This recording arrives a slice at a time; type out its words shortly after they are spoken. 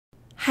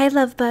Hi,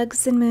 love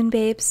bugs and moon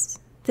babes.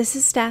 This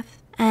is Steph,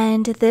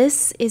 and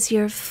this is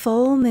your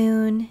full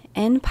moon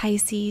in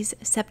Pisces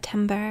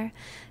September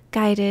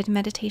guided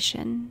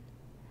meditation.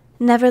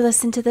 Never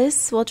listen to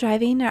this while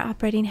driving or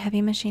operating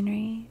heavy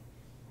machinery.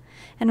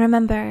 And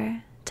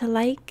remember to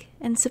like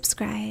and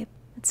subscribe.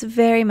 It's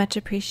very much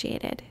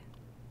appreciated.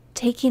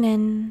 Taking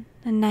in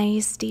a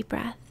nice deep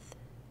breath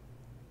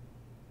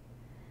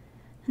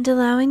and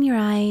allowing your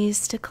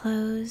eyes to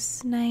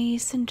close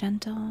nice and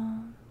gentle,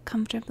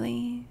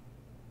 comfortably.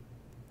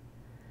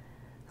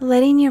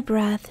 Letting your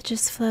breath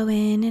just flow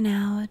in and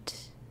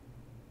out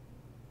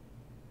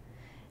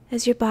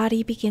as your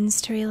body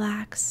begins to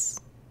relax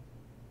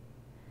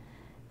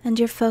and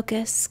your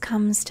focus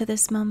comes to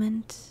this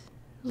moment,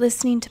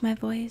 listening to my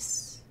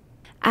voice,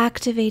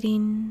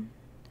 activating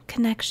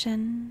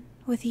connection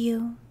with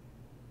you,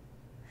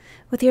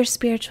 with your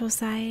spiritual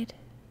side.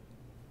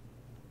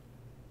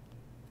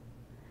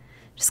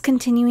 Just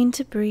continuing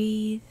to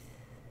breathe,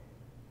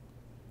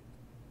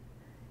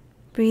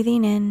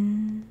 breathing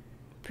in,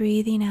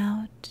 breathing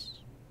out,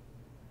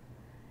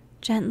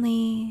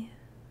 gently,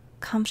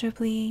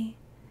 comfortably,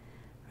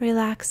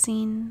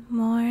 relaxing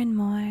more and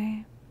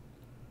more.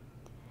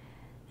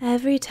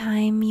 Every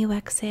time you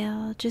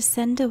exhale, just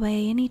send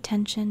away any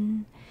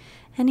tension,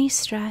 any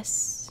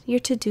stress, your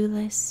to-do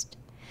list,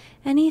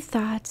 any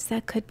thoughts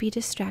that could be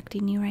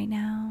distracting you right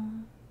now.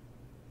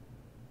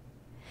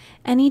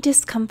 Any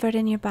discomfort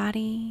in your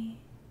body,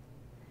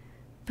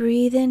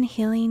 breathe in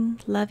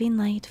healing, loving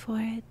light for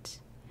it.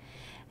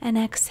 And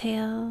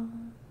exhale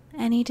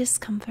any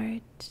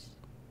discomfort,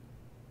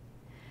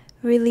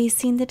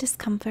 releasing the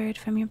discomfort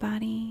from your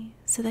body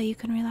so that you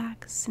can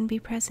relax and be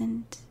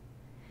present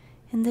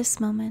in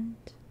this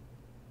moment.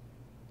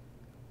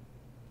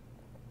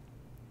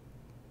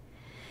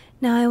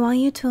 Now I want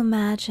you to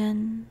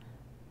imagine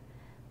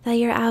that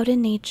you're out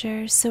in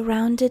nature,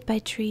 surrounded by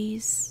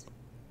trees,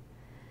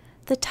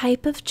 the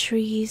type of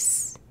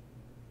trees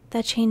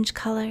that change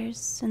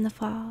colors in the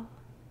fall.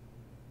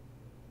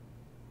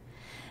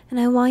 And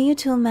I want you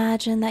to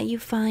imagine that you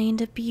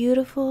find a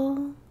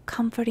beautiful,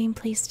 comforting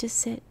place to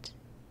sit,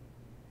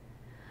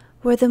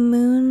 where the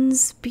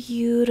moon's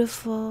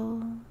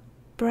beautiful,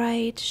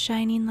 bright,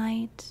 shining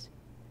light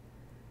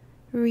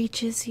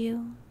reaches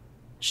you,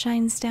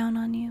 shines down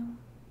on you.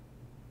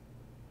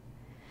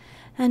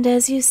 And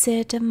as you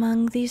sit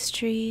among these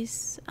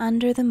trees,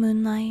 under the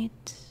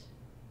moonlight,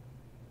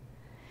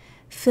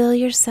 feel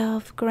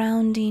yourself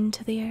grounding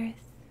to the earth.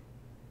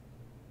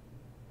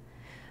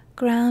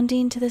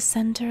 Grounding to the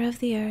center of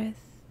the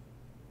earth,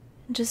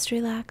 and just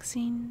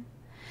relaxing,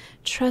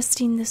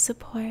 trusting the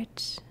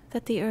support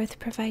that the earth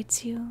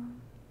provides you.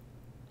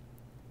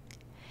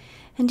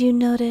 And you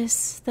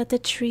notice that the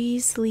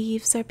tree's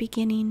leaves are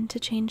beginning to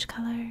change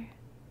color.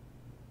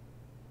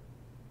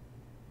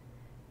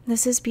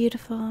 This is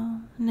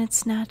beautiful and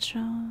it's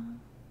natural.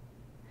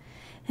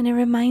 And it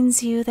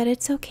reminds you that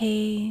it's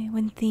okay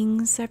when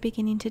things are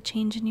beginning to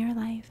change in your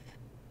life.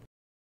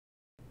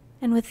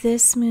 And with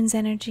this moon's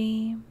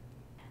energy,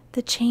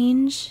 the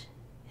change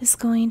is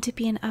going to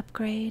be an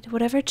upgrade.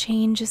 Whatever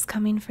change is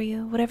coming for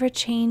you, whatever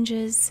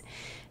changes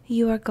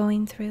you are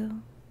going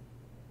through,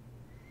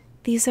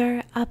 these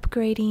are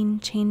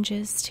upgrading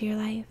changes to your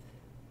life.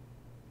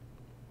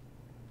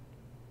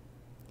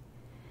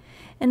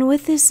 And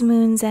with this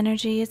moon's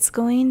energy, it's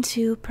going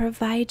to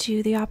provide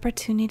you the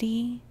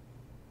opportunity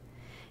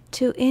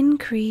to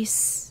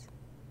increase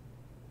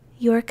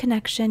your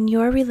connection,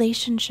 your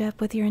relationship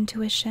with your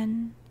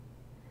intuition.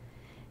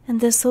 And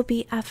this will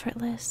be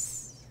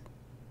effortless.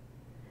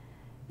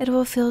 It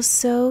will feel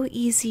so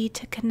easy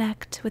to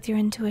connect with your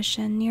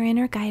intuition, your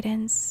inner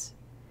guidance,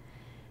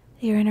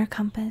 your inner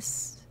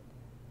compass,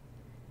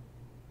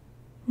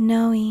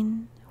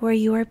 knowing where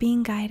you are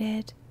being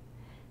guided,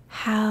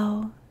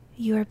 how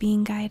you are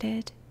being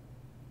guided,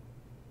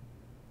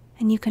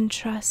 and you can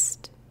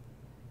trust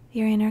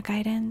your inner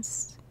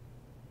guidance.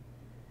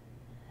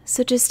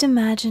 So just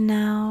imagine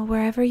now,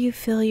 wherever you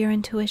feel your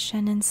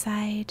intuition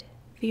inside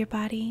of your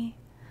body,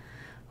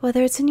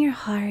 whether it's in your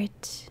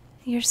heart,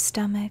 your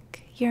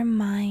stomach, your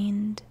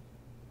mind,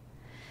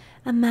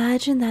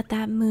 imagine that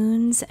that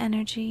moon's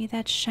energy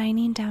that's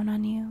shining down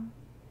on you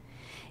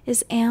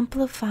is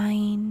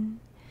amplifying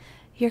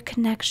your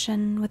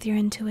connection with your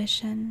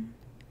intuition.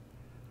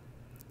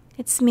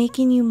 It's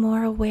making you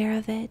more aware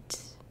of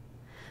it,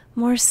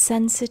 more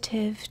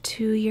sensitive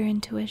to your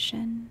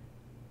intuition,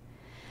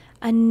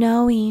 a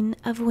knowing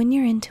of when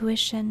your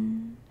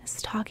intuition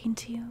is talking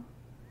to you,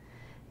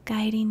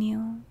 guiding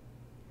you.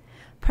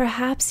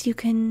 Perhaps you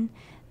can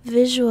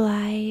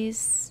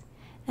visualize,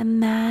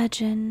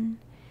 imagine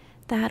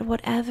that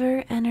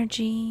whatever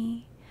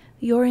energy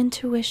your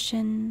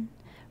intuition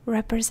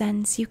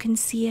represents, you can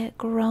see it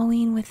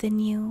growing within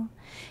you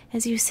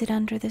as you sit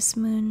under this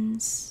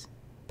moon's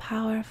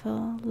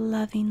powerful,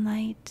 loving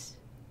light.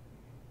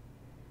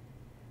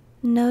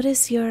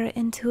 Notice your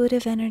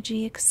intuitive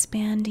energy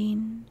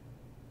expanding.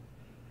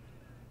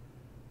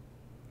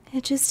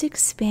 It just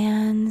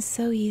expands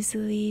so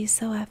easily,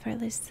 so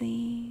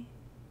effortlessly.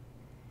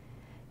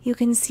 You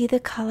can see the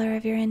color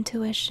of your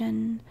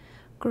intuition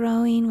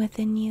growing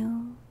within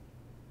you,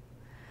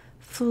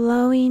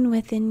 flowing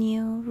within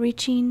you,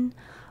 reaching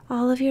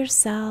all of your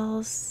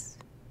cells,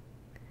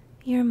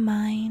 your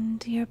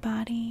mind, your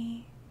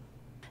body.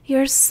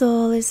 Your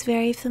soul is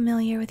very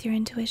familiar with your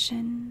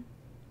intuition,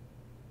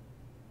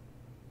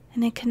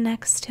 and it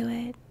connects to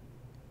it,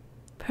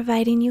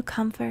 providing you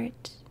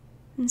comfort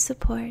and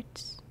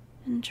support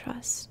and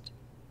trust.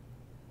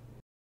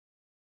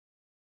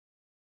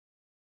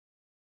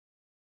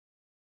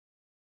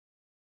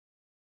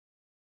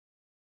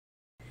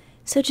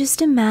 So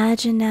just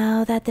imagine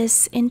now that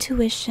this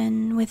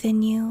intuition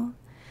within you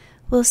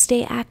will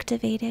stay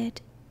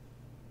activated,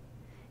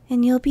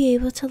 and you'll be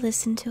able to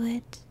listen to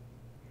it.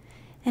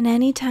 And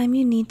anytime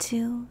you need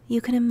to,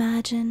 you can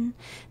imagine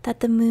that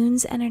the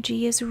moon's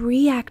energy is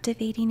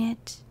reactivating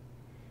it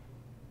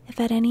if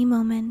at any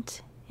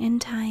moment in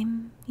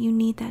time you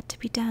need that to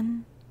be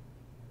done.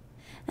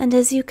 And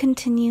as you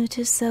continue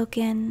to soak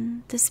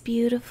in this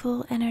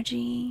beautiful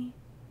energy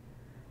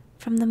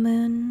from the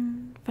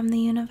moon, from the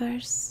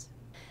universe,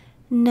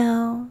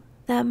 know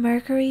that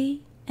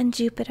Mercury and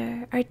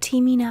Jupiter are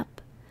teaming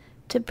up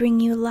to bring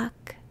you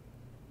luck.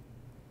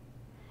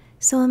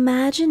 So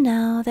imagine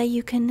now that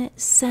you can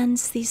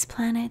sense these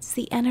planets,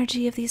 the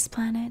energy of these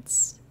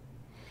planets,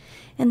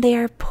 and they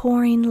are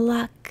pouring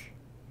luck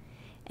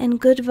and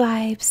good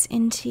vibes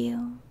into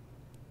you.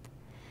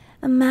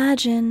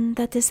 Imagine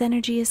that this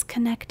energy is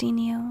connecting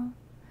you.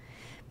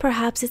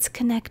 Perhaps it's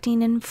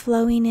connecting and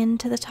flowing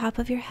into the top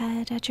of your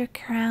head at your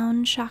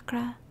crown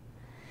chakra.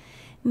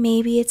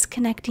 Maybe it's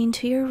connecting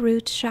to your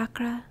root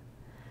chakra.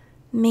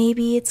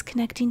 Maybe it's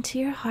connecting to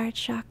your heart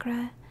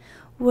chakra.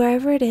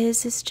 Wherever it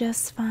is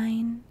just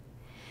fine.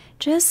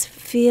 Just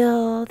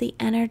feel the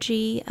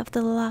energy of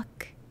the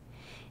luck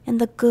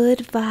and the good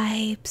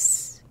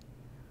vibes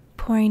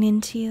pouring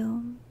into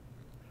you,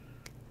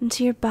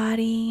 into your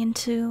body,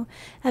 into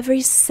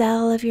every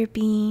cell of your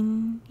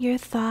being, your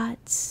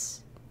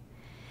thoughts.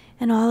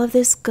 And all of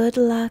this good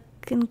luck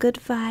and good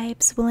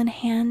vibes will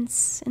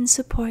enhance and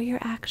support your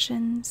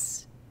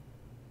actions.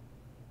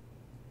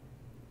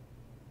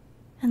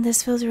 And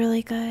this feels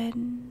really good.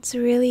 It's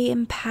really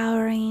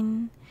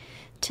empowering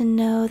to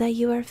know that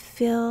you are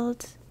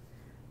filled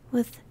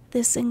with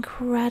this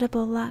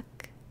incredible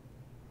luck,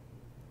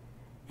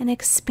 an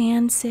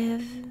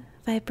expansive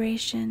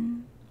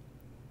vibration.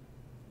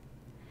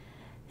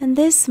 And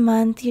this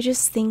month, you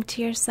just think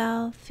to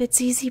yourself,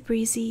 it's easy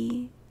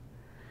breezy.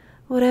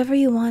 Whatever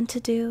you want to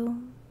do,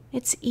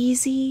 it's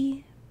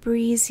easy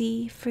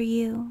breezy for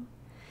you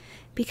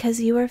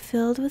because you are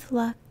filled with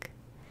luck.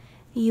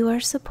 You are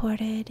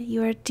supported,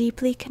 you are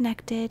deeply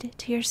connected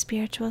to your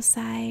spiritual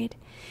side,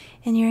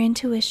 and your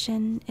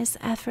intuition is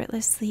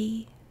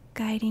effortlessly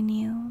guiding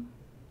you.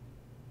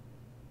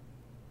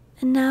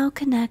 And now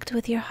connect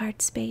with your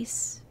heart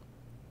space.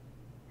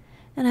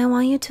 And I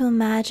want you to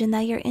imagine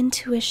that your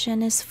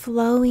intuition is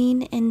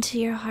flowing into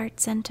your heart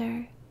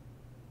center.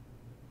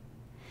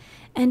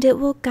 And it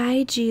will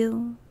guide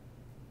you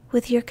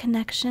with your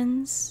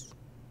connections,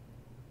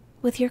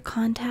 with your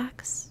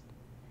contacts,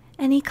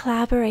 any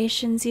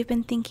collaborations you've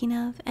been thinking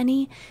of,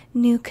 any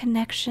new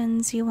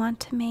connections you want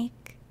to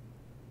make.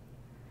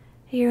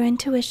 Your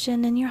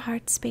intuition and your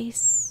heart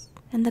space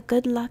and the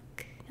good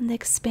luck and the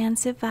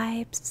expansive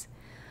vibes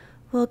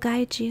will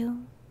guide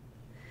you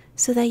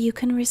so that you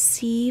can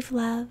receive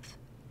love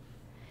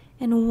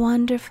and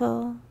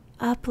wonderful,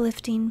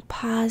 uplifting,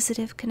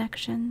 positive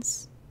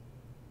connections.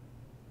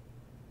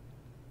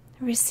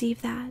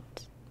 Receive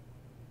that.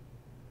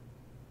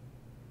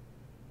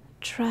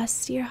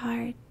 Trust your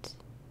heart.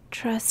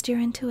 Trust your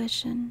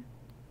intuition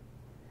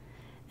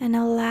and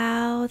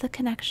allow the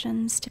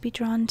connections to be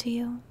drawn to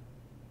you.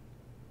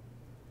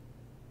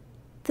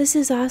 This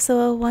is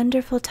also a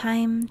wonderful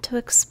time to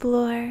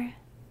explore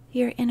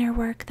your inner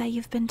work that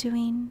you've been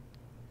doing.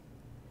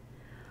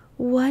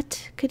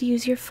 What could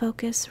use your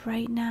focus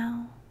right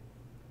now?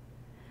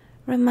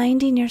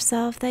 Reminding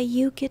yourself that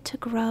you get to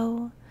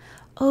grow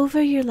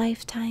over your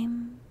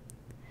lifetime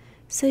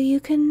so you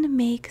can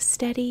make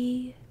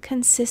steady,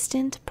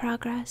 consistent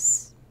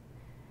progress.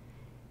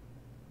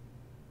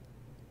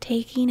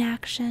 Taking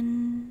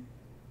action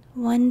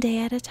one day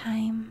at a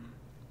time,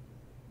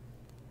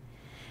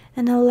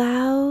 and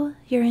allow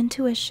your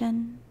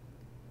intuition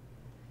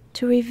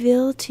to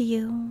reveal to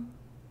you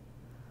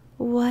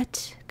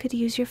what could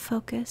use your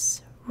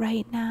focus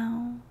right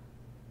now.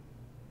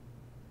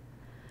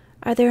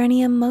 Are there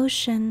any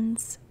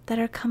emotions that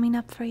are coming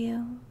up for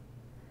you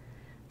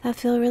that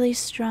feel really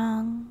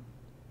strong?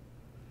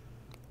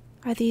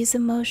 Are these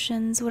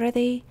emotions, what are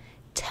they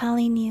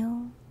telling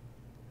you?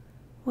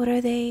 What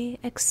are they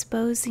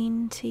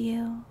exposing to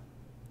you?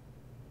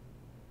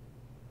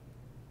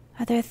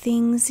 Are there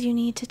things you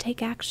need to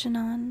take action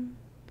on?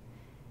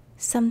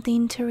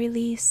 Something to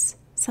release,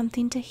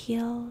 something to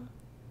heal,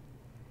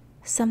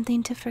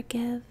 something to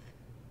forgive,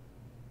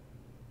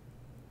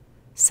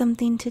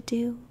 something to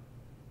do?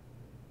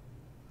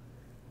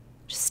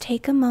 Just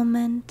take a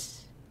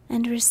moment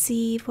and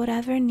receive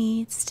whatever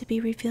needs to be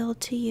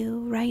revealed to you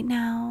right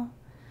now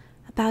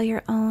about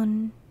your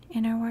own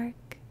inner work.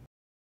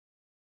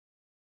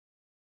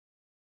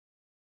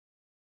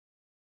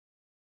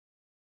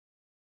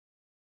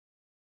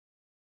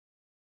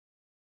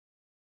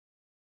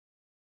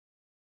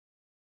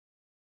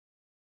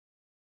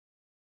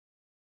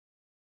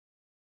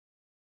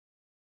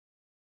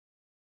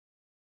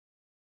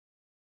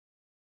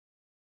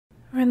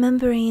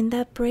 Remembering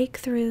that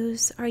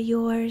breakthroughs are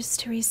yours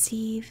to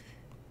receive,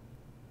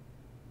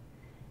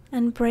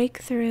 and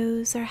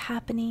breakthroughs are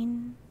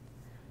happening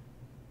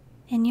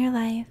in your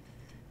life,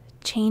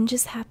 change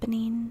is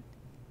happening,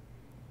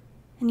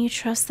 and you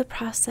trust the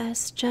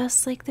process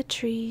just like the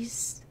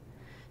trees.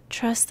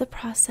 Trust the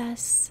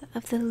process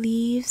of the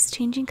leaves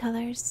changing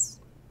colors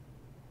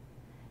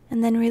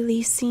and then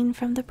releasing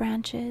from the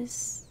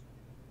branches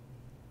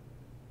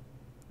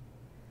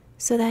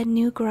so that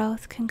new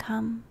growth can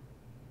come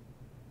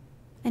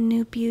and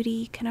new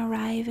beauty can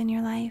arrive in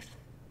your life.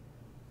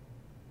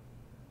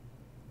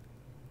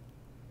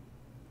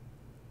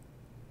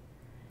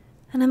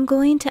 And I'm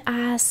going to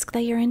ask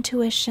that your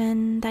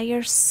intuition, that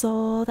your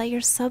soul, that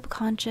your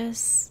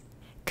subconscious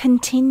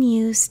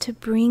continues to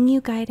bring you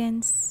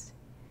guidance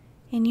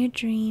in your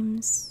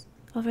dreams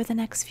over the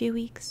next few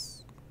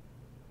weeks.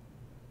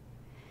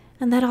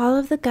 And that all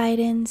of the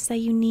guidance that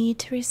you need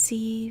to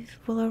receive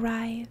will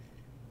arrive.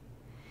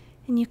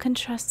 And you can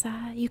trust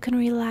that. You can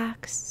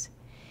relax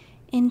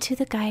into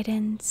the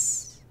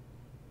guidance,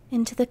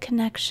 into the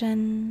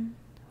connection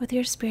with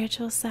your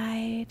spiritual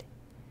side,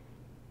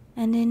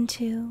 and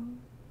into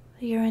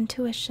your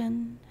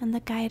intuition and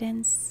the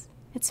guidance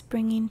it's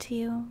bringing to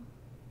you.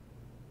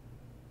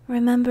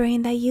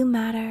 Remembering that you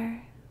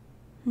matter,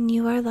 and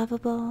you are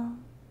lovable,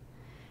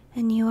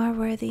 and you are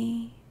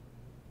worthy.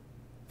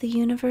 The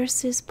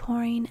universe is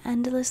pouring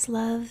endless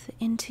love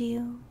into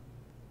you,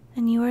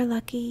 and you are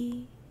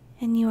lucky,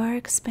 and you are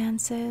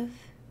expansive,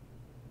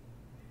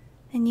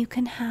 and you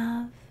can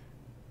have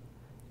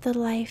the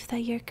life that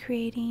you're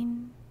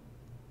creating,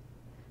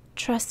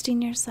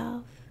 trusting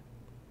yourself,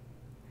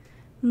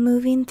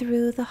 moving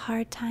through the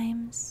hard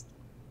times,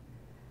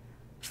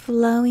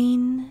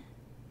 flowing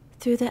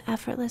through the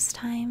effortless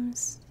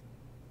times,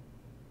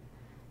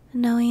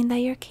 knowing that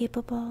you're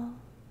capable,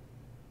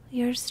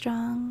 you're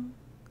strong,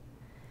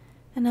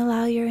 and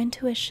allow your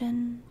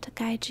intuition to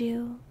guide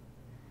you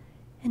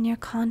and your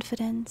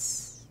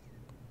confidence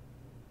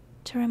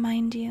to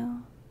remind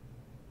you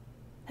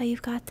that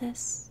you've got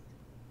this,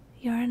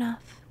 you're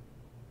enough,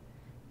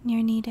 and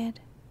you're needed.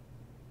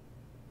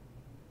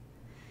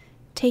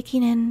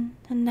 Taking in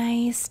a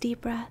nice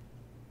deep breath,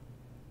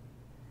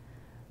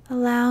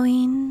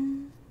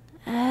 allowing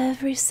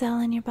every cell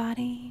in your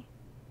body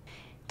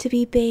to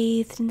be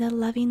bathed in the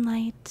loving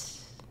light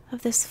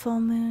of this full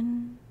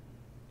moon,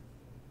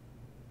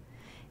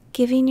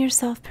 giving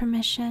yourself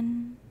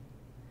permission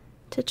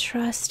to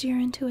trust your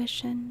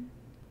intuition,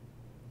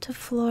 to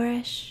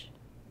flourish,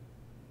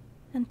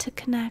 and to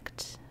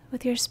connect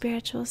with your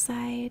spiritual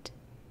side,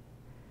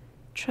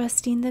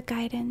 trusting the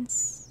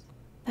guidance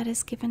that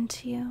is given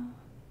to you.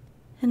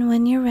 And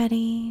when you're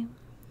ready,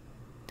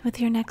 with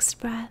your next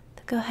breath,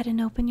 go ahead and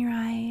open your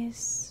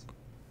eyes,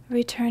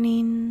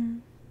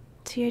 returning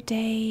to your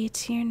day,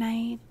 to your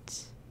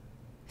night,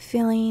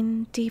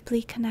 feeling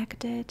deeply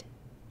connected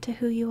to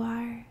who you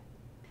are.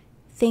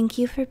 Thank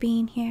you for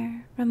being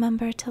here.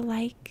 Remember to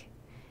like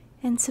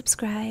and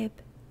subscribe,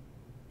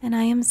 and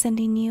I am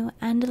sending you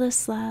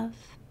endless love.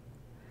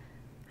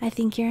 I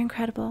think you're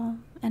incredible,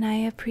 and I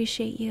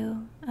appreciate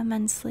you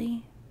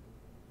immensely.